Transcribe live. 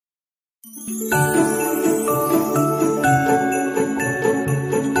From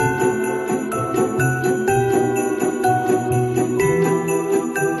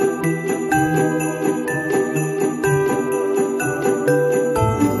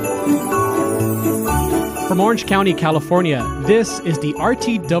Orange County, California, this is the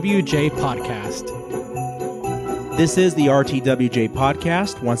RTWJ podcast. This is the RTWJ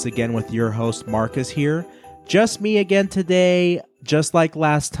podcast, once again with your host Marcus here. Just me again today, just like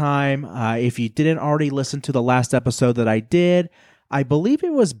last time. If you didn't already listen to the last episode that I did, I believe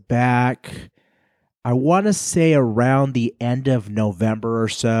it was back, I want to say around the end of November or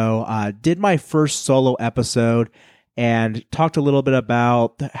so. Did my first solo episode and talked a little bit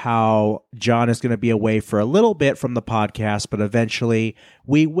about how John is going to be away for a little bit from the podcast, but eventually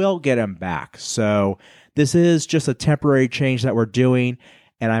we will get him back. So this is just a temporary change that we're doing.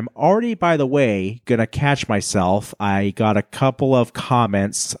 And I'm already, by the way, going to catch myself. I got a couple of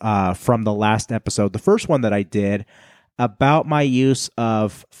comments from the last episode, the first one that I did, about my use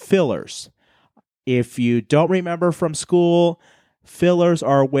of fillers. If you don't remember from school, fillers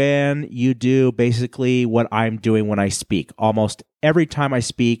are when you do basically what I'm doing when I speak. Almost every time I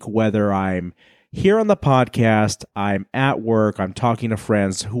speak, whether I'm here on the podcast, I'm at work, I'm talking to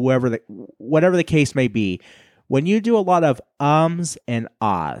friends, whatever the case may be, when you do a lot of ums and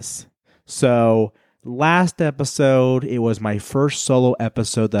ahs. So last episode, it was my first solo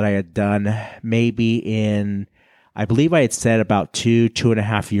episode that I had done maybe in, I believe I had said about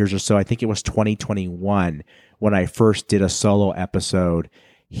 2.5 years or so. I think it was 2021 when I first did a solo episode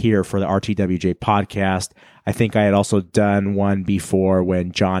here for the RTWJ podcast. I think I had also done one before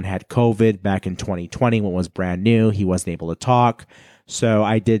when John had COVID back in 2020 when it was brand new. He wasn't able to talk. So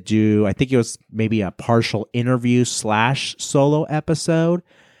I did do, I think it was maybe a partial interview / solo episode.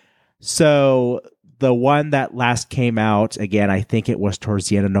 So the one that last came out, again, I think it was towards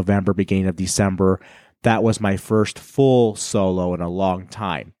the end of November, beginning of December. That was my first full solo in a long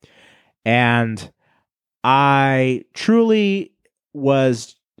time. And I truly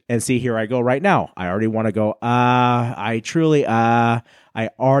was, and see, here I go right now. I already want to go, I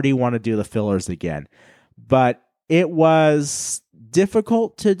already want to do the fillers again. But it was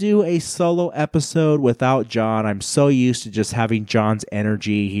difficult to do a solo episode without John. I'm so used to just having John's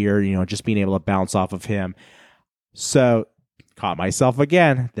energy here, just being able to bounce off of him. So, caught myself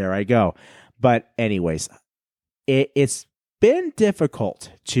again. There I go. But anyways, it's been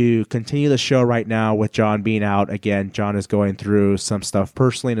difficult to continue the show right now with John being out. Again, John is going through some stuff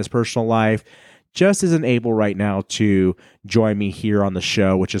personally in his personal life. Just isn't able right now to join me here on the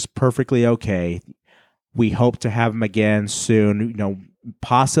show, which is perfectly okay. We hope to have him again soon,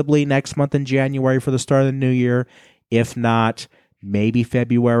 possibly next month in January for the start of the new year. If not, maybe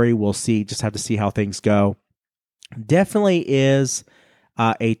February. We'll see. Just have to see how things go. Definitely is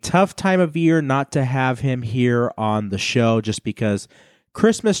a tough time of year not to have him here on the show, just because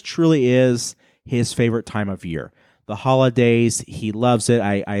Christmas truly is his favorite time of year. The holidays, he loves it.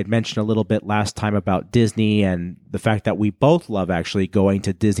 I had mentioned a little bit last time about Disney and the fact that we both love actually going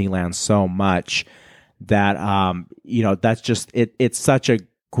to Disneyland so much that, that's just, it's such a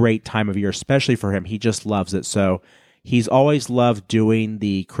great time of year, especially for him. He just loves it. So he's always loved doing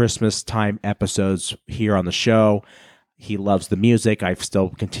the Christmas time episodes here on the show. He loves the music. I've still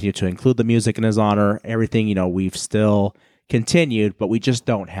continued to include the music in his honor. Everything, we've still continued, but we just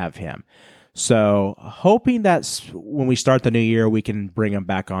don't have him. So hoping that when we start the new year, we can bring him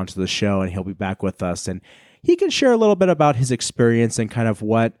back onto the show and he'll be back with us. And he can share a little bit about his experience and kind of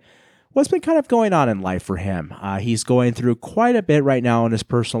what's been kind of going on in life for him. He's going through quite a bit right now in his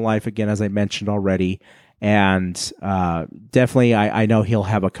personal life, again, as I mentioned already. And definitely, I know he'll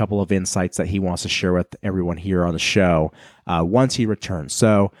have a couple of insights that he wants to share with everyone here on the show once he returns.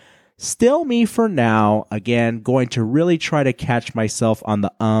 So still me for now. Again, going to really try to catch myself on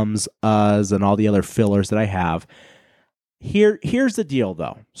the ums, uhs, and all the other fillers that I have. Here's the deal,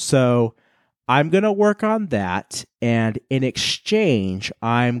 though. So I'm going to work on that. And in exchange,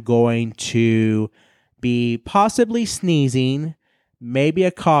 I'm going to be possibly sneezing, maybe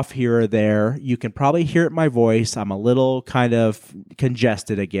a cough here or there. You can probably hear it in my voice. I'm a little kind of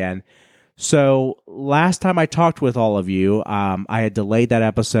congested again. So last time I talked with all of you, I had delayed that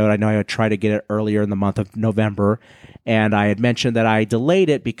episode. I know I had tried to get it earlier in the month of November, and I had mentioned that I delayed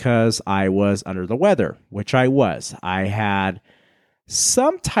it because I was under the weather, which I was. I had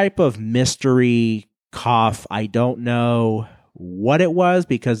some type of mystery cough. I don't know what it was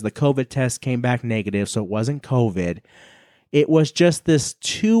because the COVID test came back negative, so it wasn't COVID. It was just this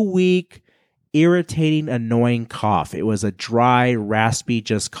 2-week irritating, annoying cough. It was a dry, raspy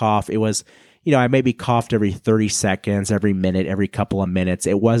just cough. It was I maybe coughed every 30 seconds, every minute, every couple of minutes.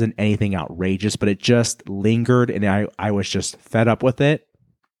 It wasn't anything outrageous, but it just lingered, and I was just fed up with it.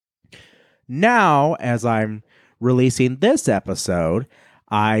 Now, as I'm releasing this episode,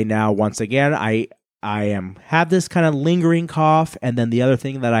 I now, once again, I have this kind of lingering cough, and then the other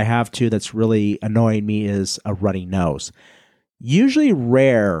thing that I have too that's really annoying me is a runny nose. Usually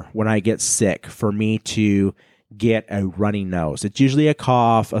rare when I get sick for me to get a runny nose. It's usually a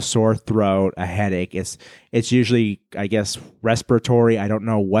cough, a sore throat, a headache. It's usually, I guess, respiratory. I don't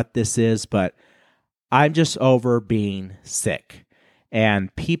know what this is, but I'm just over being sick.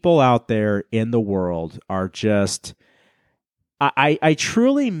 And people out there in the world are just... I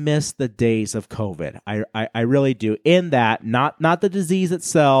truly miss the days of COVID. I really do. In that, not the disease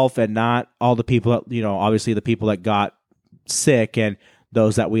itself, and not all the people that, obviously the people that got sick and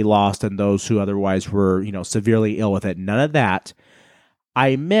those that we lost and those who otherwise were, severely ill with it. None of that.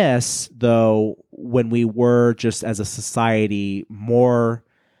 I miss, though, when we were just as a society more,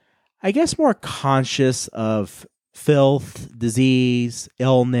 I guess, more conscious of filth, disease,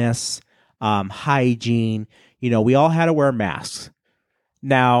 illness, hygiene. We all had to wear masks.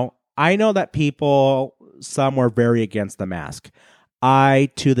 Now, I know that some were very against the mask.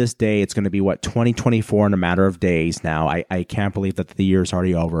 To this day, it's going to be, 2024 in a matter of days now. I can't believe that the year's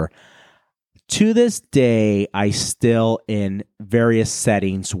already over. To this day, I still, in various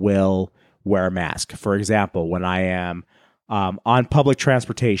settings, will wear a mask. For example, when I am on public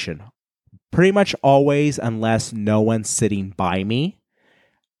transportation, pretty much always, unless no one's sitting by me,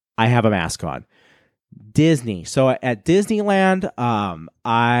 I have a mask on. Disney. So at Disneyland,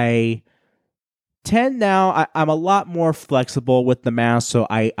 I tend now, I'm a lot more flexible with the mask, so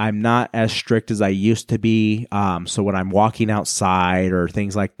I'm not as strict as I used to be. So when I'm walking outside or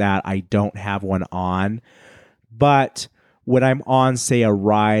things like that, I don't have one on. But when I'm on, say, a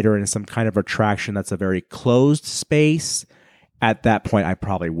ride or in some kind of attraction that's a very closed space, at that point, I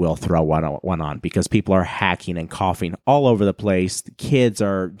probably will throw one on because people are hacking and coughing all over the place. The kids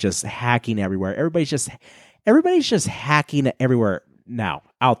are just hacking everywhere. Everybody's just hacking everywhere now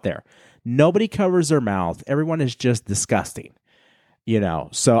out there. Nobody covers their mouth. Everyone is just disgusting,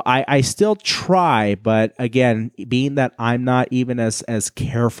 So I still try, but again, being that I'm not even as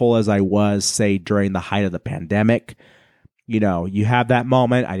careful as I was, say, during the height of the pandemic. You have that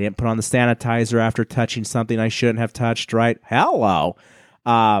moment. I didn't put on the sanitizer after touching something I shouldn't have touched, right? Hello.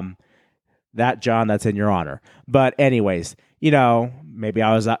 That, John, that's in your honor. But anyways, maybe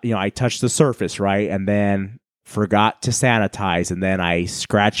I was, I touched the surface, right? And then forgot to sanitize, and then I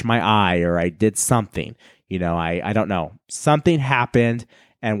scratched my eye or I did something. I don't know. Something happened,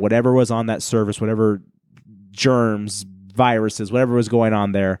 and whatever was on that surface, whatever germs, viruses, whatever was going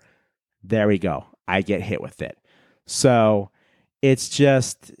on there we go. I get hit with it. So it's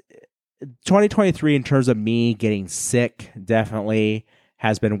just 2023 in terms of me getting sick definitely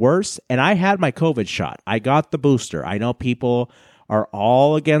has been worse. And I had my COVID shot. I got the booster. I know people are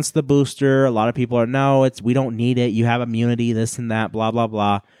all against the booster. A lot of people are, no, we don't need it. You have immunity, this and that, blah, blah,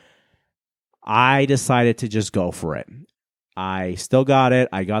 blah. I decided to just go for it. I still got it.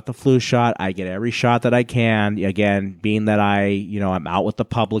 I got the flu shot. I get every shot that I can. Again, being that I'm out with the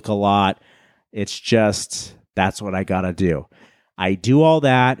public a lot, it's just... that's what I gotta do. I do all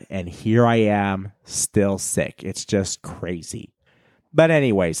that, and here I am, still sick. It's just crazy. But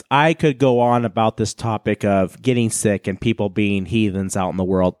anyways, I could go on about this topic of getting sick and people being heathens out in the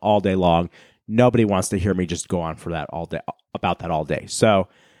world all day long. Nobody wants to hear me just go on for that all day, about that all day. So,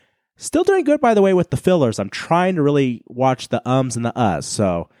 still doing good, by the way, with the fillers. I'm trying to really watch the ums and the uhs.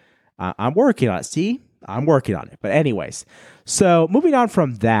 So, I'm working on it. See? I'm working on it. But anyways, so moving on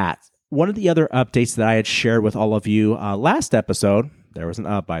from that, one of the other updates that I had shared with all of you last episode, there was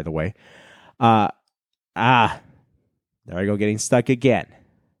an by the way. There I go, getting stuck again.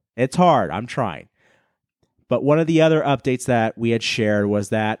 It's hard. I'm trying. But one of the other updates that we had shared was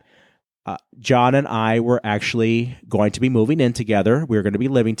that John and I were actually going to be moving in together. We were going to be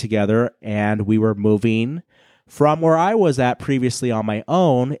living together, and we were moving from where I was at previously on my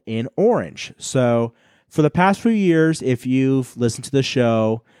own in Orange. So for the past few years, if you've listened to the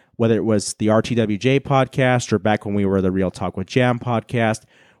show, whether it was the RTWJ podcast or back when we were the Real Talk with Jam podcast,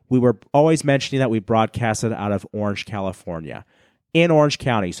 we were always mentioning that we broadcasted out of Orange, California, in Orange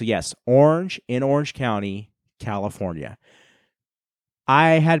County. So yes, Orange in Orange County, California.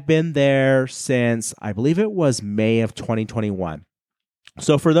 I had been there since, I believe it was May of 2021.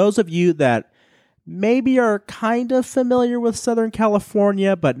 So for those of you that maybe are kind of familiar with Southern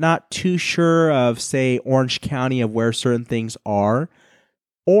California, but not too sure of, say, Orange County, of where certain things are,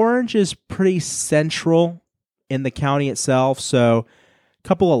 Orange is pretty central in the county itself. So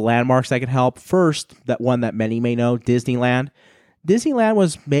couple of landmarks that can help. First, that one that many may know, Disneyland. Disneyland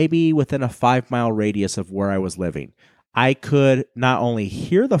was maybe within a 5-mile radius of where I was living. I could not only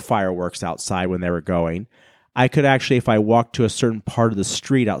hear the fireworks outside when they were going, I could actually, if I walked to a certain part of the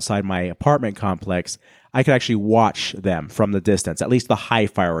street outside my apartment complex, I could actually watch them from the distance, at least the high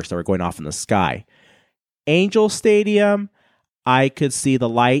fireworks that were going off in the sky. Angel Stadium, I could see the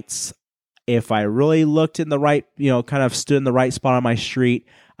lights. If I really looked in the right, kind of stood in the right spot on my street,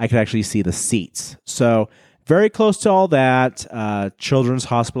 I could actually see the seats. So very close to all that. Children's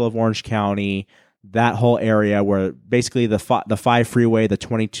Hospital of Orange County, that whole area where basically the 5 freeway, the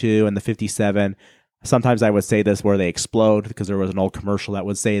 22 and the 57. Sometimes I would say this where they explode because there was an old commercial that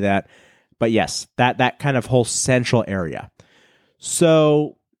would say that. But yes, that kind of whole central area.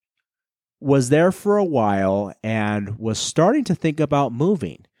 So was there for a while and was starting to think about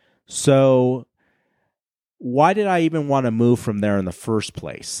moving. So why did I even want to move from there in the first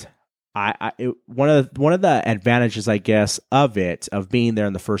place? One of the advantages, I guess, of being there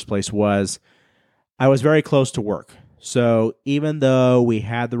in the first place was I was very close to work. So even though we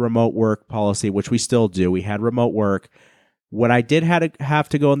had the remote work policy, which we still do, we had remote work. When I did have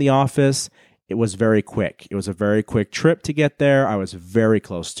to go in the office, it was very quick. It was a very quick trip to get there. I was very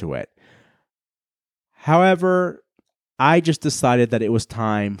close to it. However, I just decided that it was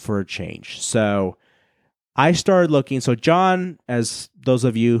time for a change. So I started looking. So John, as those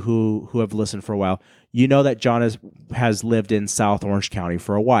of you who have listened for a while, you know that John has lived in South Orange County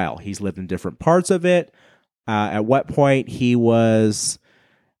for a while. He's lived in different parts of it. At what point he was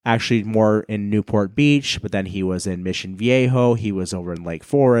actually more in Newport Beach, but then he was in Mission Viejo. He was over in Lake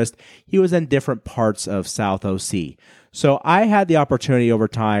Forest. He was in different parts of South OC. So I had the opportunity over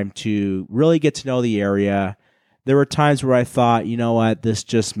time to really get to know the area. There were times where I thought, you know what, this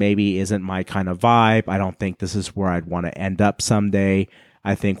just maybe isn't my kind of vibe. I don't think this is where I'd want to end up someday.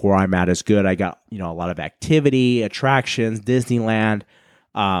 I think where I'm at is good. I got, a lot of activity, attractions, Disneyland,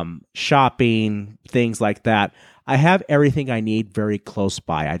 shopping, things like that. I have everything I need very close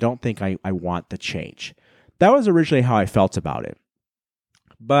by. I don't think I want the change. That was originally how I felt about it.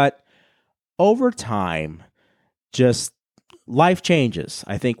 But over time, just life changes.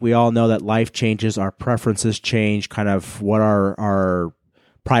 I think we all know that life changes, our preferences change, kind of what our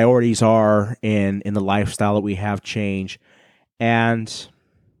priorities are in the lifestyle that we have change. And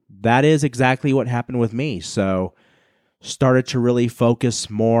that is exactly what happened with me. So started to really focus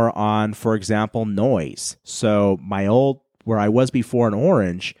more on, for example, noise. So where I was before in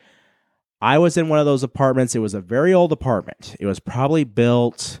Orange, I was in one of those apartments. It was a very old apartment. It was probably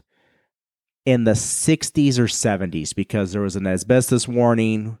built in the 60s or 70s because there was an asbestos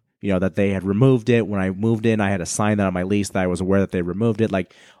warning, that they had removed it. When I moved in, I had a sign that on my lease that I was aware that they removed it.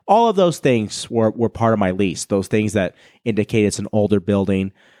 Like all of those things were part of my lease. Those things that indicate it's an older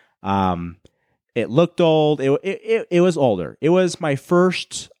building. It looked old. It was older. It was my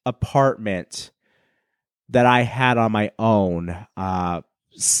first apartment that I had on my own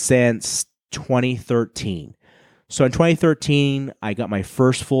since 2013. So in 2013, I got my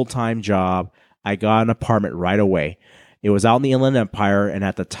first full-time job. I got an apartment right away. It was out in the Inland Empire, and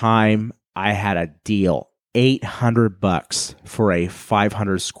at the time, I had a deal, $800 for a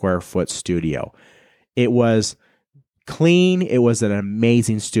 500 square foot studio. It was clean. It was an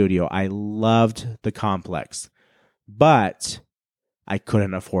amazing studio. I loved the complex, but I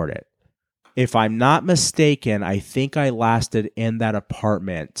couldn't afford it. If I'm not mistaken, I think I lasted in that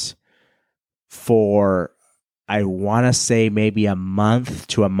apartment for, I want to say maybe a month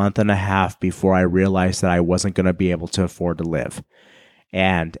to a month and a half before I realized that I wasn't going to be able to afford to live.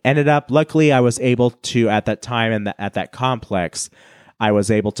 And ended up, luckily, I was able to, at that time and at that complex, I was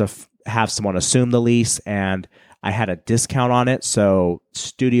able to have someone assume the lease, and I had a discount on it. So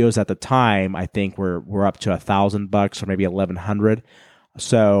studios at the time, I think were up to $1,000 or maybe $1,100.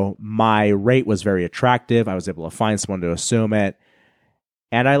 So my rate was very attractive. I was able to find someone to assume it,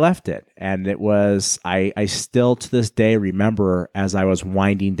 and I left it. And it was, I still to this day remember as I was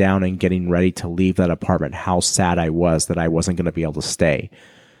winding down and getting ready to leave that apartment, how sad I was that I wasn't going to be able to stay.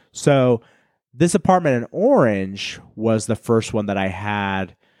 So this apartment in Orange was the first one that I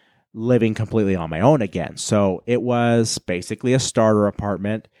had living completely on my own again. So it was basically a starter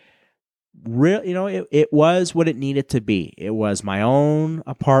apartment. It was what it needed to be. It was my own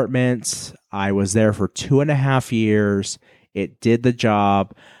apartment. I was there for 2.5 years. It did the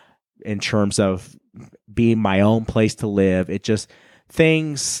job in terms of being my own place to live. It just,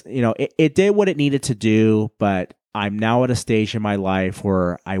 it did what it needed to do, but I'm now at a stage in my life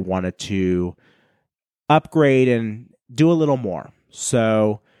where I wanted to upgrade and do a little more.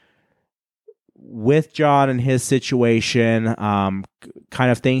 So with John and his situation, kind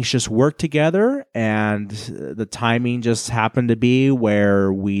of things just worked together, and the timing just happened to be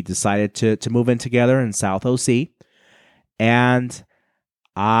where we decided to move in together in South OC. And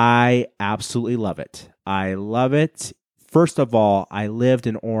I absolutely love it. I love it. First of all, I lived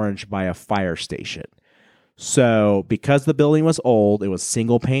in Orange by a fire station. So because the building was old, it was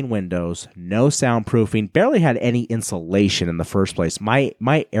single pane windows, no soundproofing, barely had any insulation in the first place.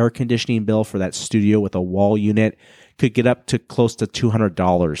 My air conditioning bill for that studio with a wall unit could get up to close to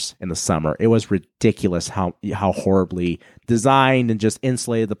 $200 in the summer. It was ridiculous how horribly designed and just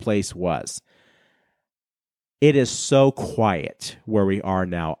insulated the place was. It is so quiet where we are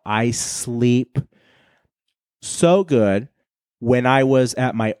now. I sleep so good. When I was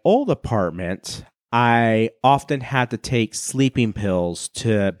at my old apartment, I often had to take sleeping pills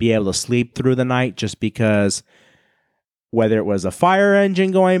to be able to sleep through the night, just because whether it was a fire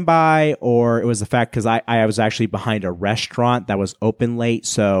engine going by or it was the fact because I was actually behind a restaurant that was open late.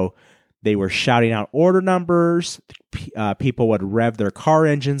 So they were shouting out order numbers. People would rev their car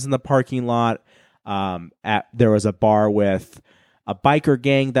engines in the parking lot. There was a bar with a biker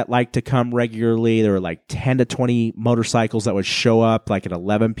gang that liked to come regularly. There were like 10 to 20 motorcycles that would show up like at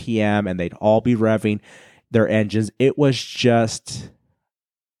 11 p.m. and they'd all be revving their engines. It was just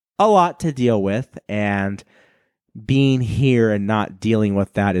a lot to deal with, and being here and not dealing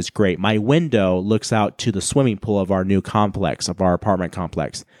with that is great. My window looks out to the swimming pool of our new complex, of our apartment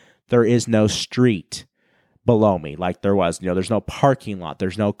complex. There is no street below me like there was. There's no parking lot.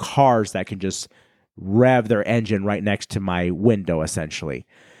 There's no cars that can just rev their engine right next to my window, essentially.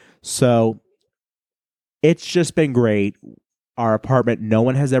 So it's just been great. Our apartment, no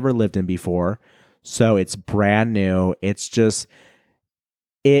one has ever lived in before, so it's brand new. It's just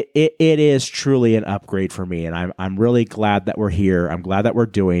it is truly an upgrade for me, and I'm really glad that we're here. I'm glad that we're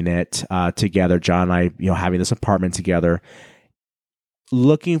doing it together, John and I, having this apartment together.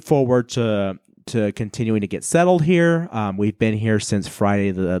 Looking forward to continuing to get settled here. We've been here since Friday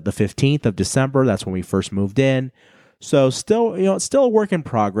the 15th of December. That's when we first moved in. So still, it's still a work in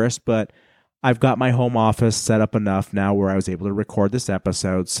progress, but I've got my home office set up enough now where I was able to record this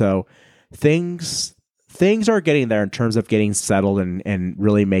episode. So things are getting there in terms of getting settled and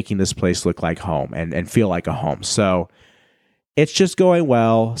really making this place look like home and feel like a home. So it's just going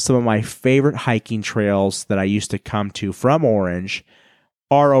well. Some of my favorite hiking trails that I used to come to from Orange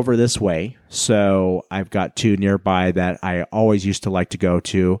are over this way. So I've got two nearby that I always used to like to go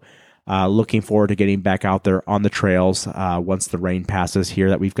to. Looking forward to getting back out there on the trails once the rain passes here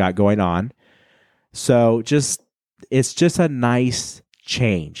that we've got going on. So it's just a nice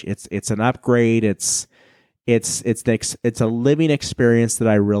change. It's an upgrade. It's a living experience that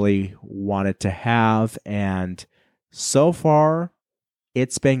I really wanted to have, and so far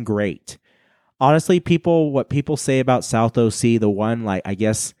it's been great. Honestly, what people say about South OC, the one, I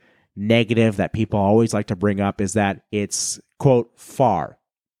guess, negative that people always like to bring up is that it's, quote, far.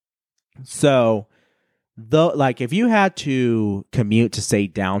 So, if you had to commute to, say,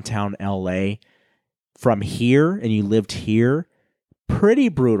 downtown LA from here and you lived here, pretty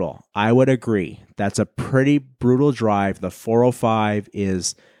brutal. I would agree. That's a pretty brutal drive. The 405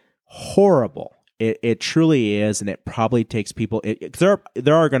 is horrible. It truly is, and it probably takes people.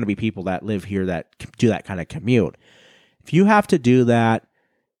 There are going to be people that live here that do that kind of commute. If you have to do that,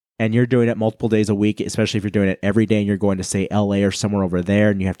 and you're doing it multiple days a week, especially if you're doing it every day, and you're going to, say, LA or somewhere over there,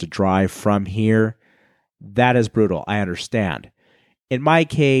 and you have to drive from here, that is brutal. I understand. In my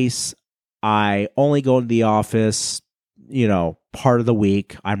case, I only go into the office, part of the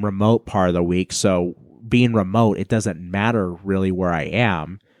week. I'm remote part of the week, so being remote, it doesn't matter really where I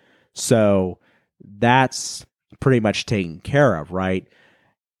am. So that's pretty much taken care of, right?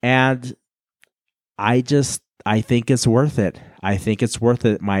 And I think it's worth it. I think it's worth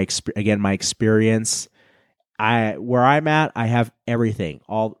it. My experience, where I'm at, I have everything.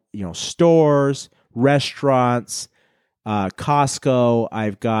 All, stores, restaurants, Costco.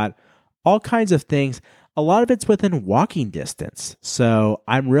 I've got all kinds of things. A lot of it's within walking distance. So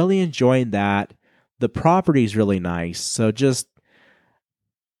I'm really enjoying that. The property's really nice. So just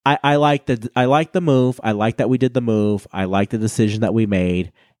I like the move. I like that we did the move. I like the decision that we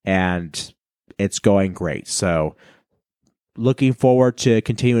made, and it's going great. So looking forward to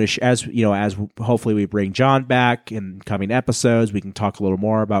continuing to as hopefully we bring John back in coming episodes, we can talk a little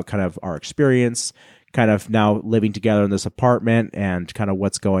more about kind of our experience, kind of now living together in this apartment, and kind of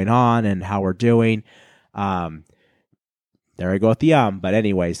what's going on and how we're doing. There I go with the but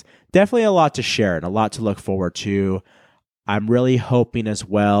anyways, definitely a lot to share and a lot to look forward to. I'm really hoping as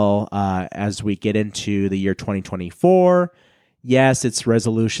well, as we get into the year 2024, yes, it's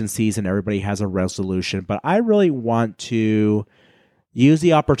resolution season. Everybody has a resolution, but I really want to use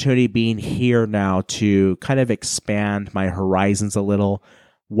the opportunity being here now to kind of expand my horizons a little.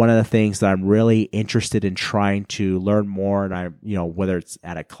 One of the things that I'm really interested in trying to learn more, and whether it's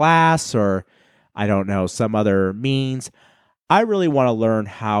at a class or I don't know, some other means, I really want to learn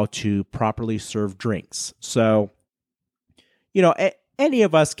how to properly serve drinks. So, any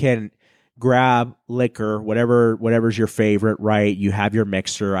of us can grab liquor, whatever's your favorite, right? You have your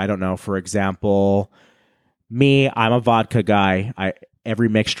mixer. I don't know, for example, me, I'm a vodka guy. Every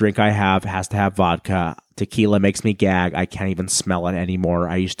mixed drink I have has to have vodka. Tequila makes me gag. I can't even smell it anymore.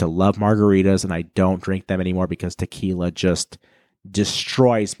 I used to love margaritas, and I don't drink them anymore because tequila just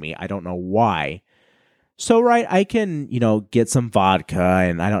destroys me. I don't know why. So, right, I can, get some vodka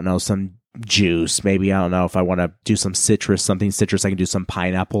and I don't know, some juice. Maybe, I don't know, if I want to do something citrus, I can do some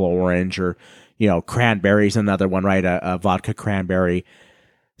pineapple, orange, or, cranberry's another one, right? A vodka cranberry.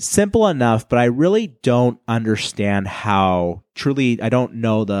 Simple enough, but I really don't understand I don't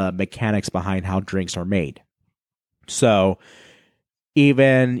know the mechanics behind how drinks are made. So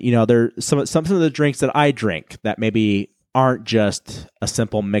even, there's some of the drinks that I drink that maybe aren't just a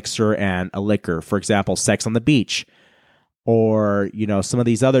simple mixer and a liquor. For example, Sex on the Beach, or, some of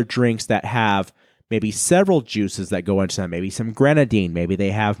these other drinks that have maybe several juices that go into them, maybe some grenadine, maybe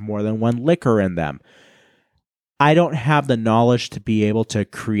they have more than one liquor in them. I don't have the knowledge to be able to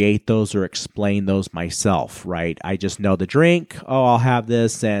create those or explain those myself, right? I just know the drink. Oh, I'll have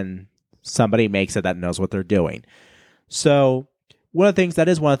this, and somebody makes it that knows what they're doing. So one of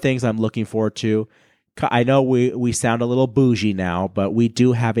the things I'm looking forward to. I know we sound a little bougie now, but we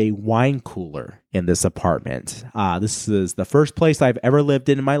do have a wine cooler in this apartment. This is the first place I've ever lived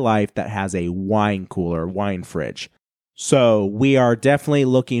in my life that has a wine cooler, wine fridge. So we are definitely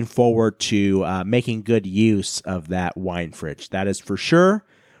looking forward to making good use of that wine fridge. That is for sure.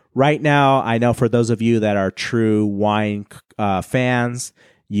 Right now, I know for those of you that are true wine fans,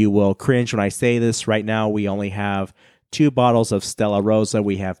 you will cringe when I say this. Right now, we only have 2 bottles of Stella Rosa.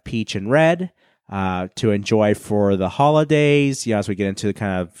 We have peach and red to enjoy for the holidays. As we get into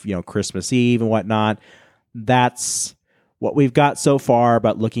kind of, Christmas Eve and whatnot. That's what we've got so far,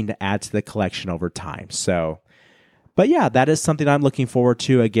 but looking to add to the collection over time. So, but yeah, that is something I'm looking forward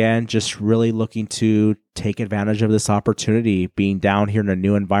to. Again, just really looking to take advantage of this opportunity, being down here in a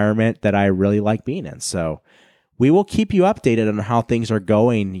new environment that I really like being in. So we will keep you updated on how things are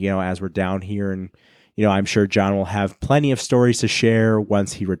going, as we're down here. And, I'm sure John will have plenty of stories to share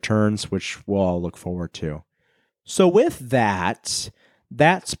once he returns, which we'll all look forward to. So with that,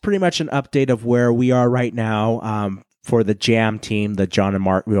 that's pretty much an update of where we are right now for the Jam team, the John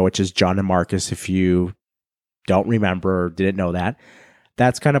and which is John and Marcus, if you don't remember or didn't know that.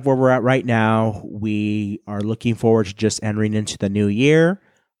 That's kind of where we're at right now. We are looking forward to just entering into the new year.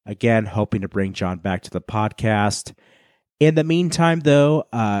 Again, hoping to bring John back to the podcast. In the meantime, though,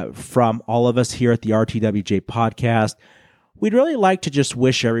 from all of us here at the RTWJ podcast, we'd really like to just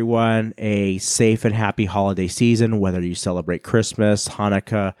wish everyone a safe and happy holiday season, whether you celebrate Christmas,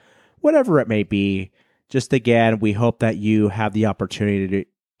 Hanukkah, whatever it may be. Just again, we hope that you have the opportunity,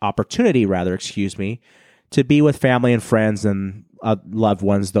 to be with family and friends and loved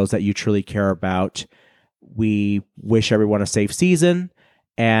ones, those that you truly care about. We wish everyone a safe season,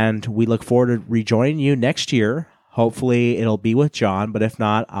 and we look forward to rejoining you next year. Hopefully it'll be with John, but if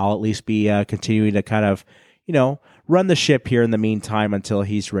not, I'll at least be continuing to kind of, run the ship here in the meantime until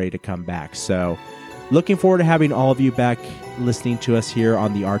he's ready to come back. So looking forward to having all of you back listening to us here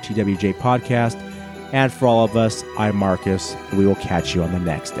on the RTWJ podcast. And for all of us, I'm Marcus. We will catch you on the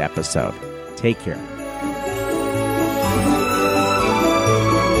next episode. Take care.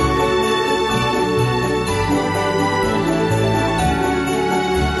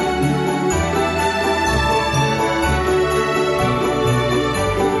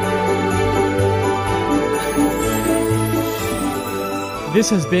 This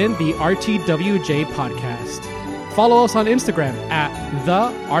has been the RTWJ Podcast. Follow us on Instagram at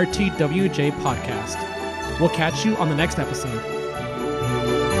the RTWJ Podcast. We'll catch you on the next episode.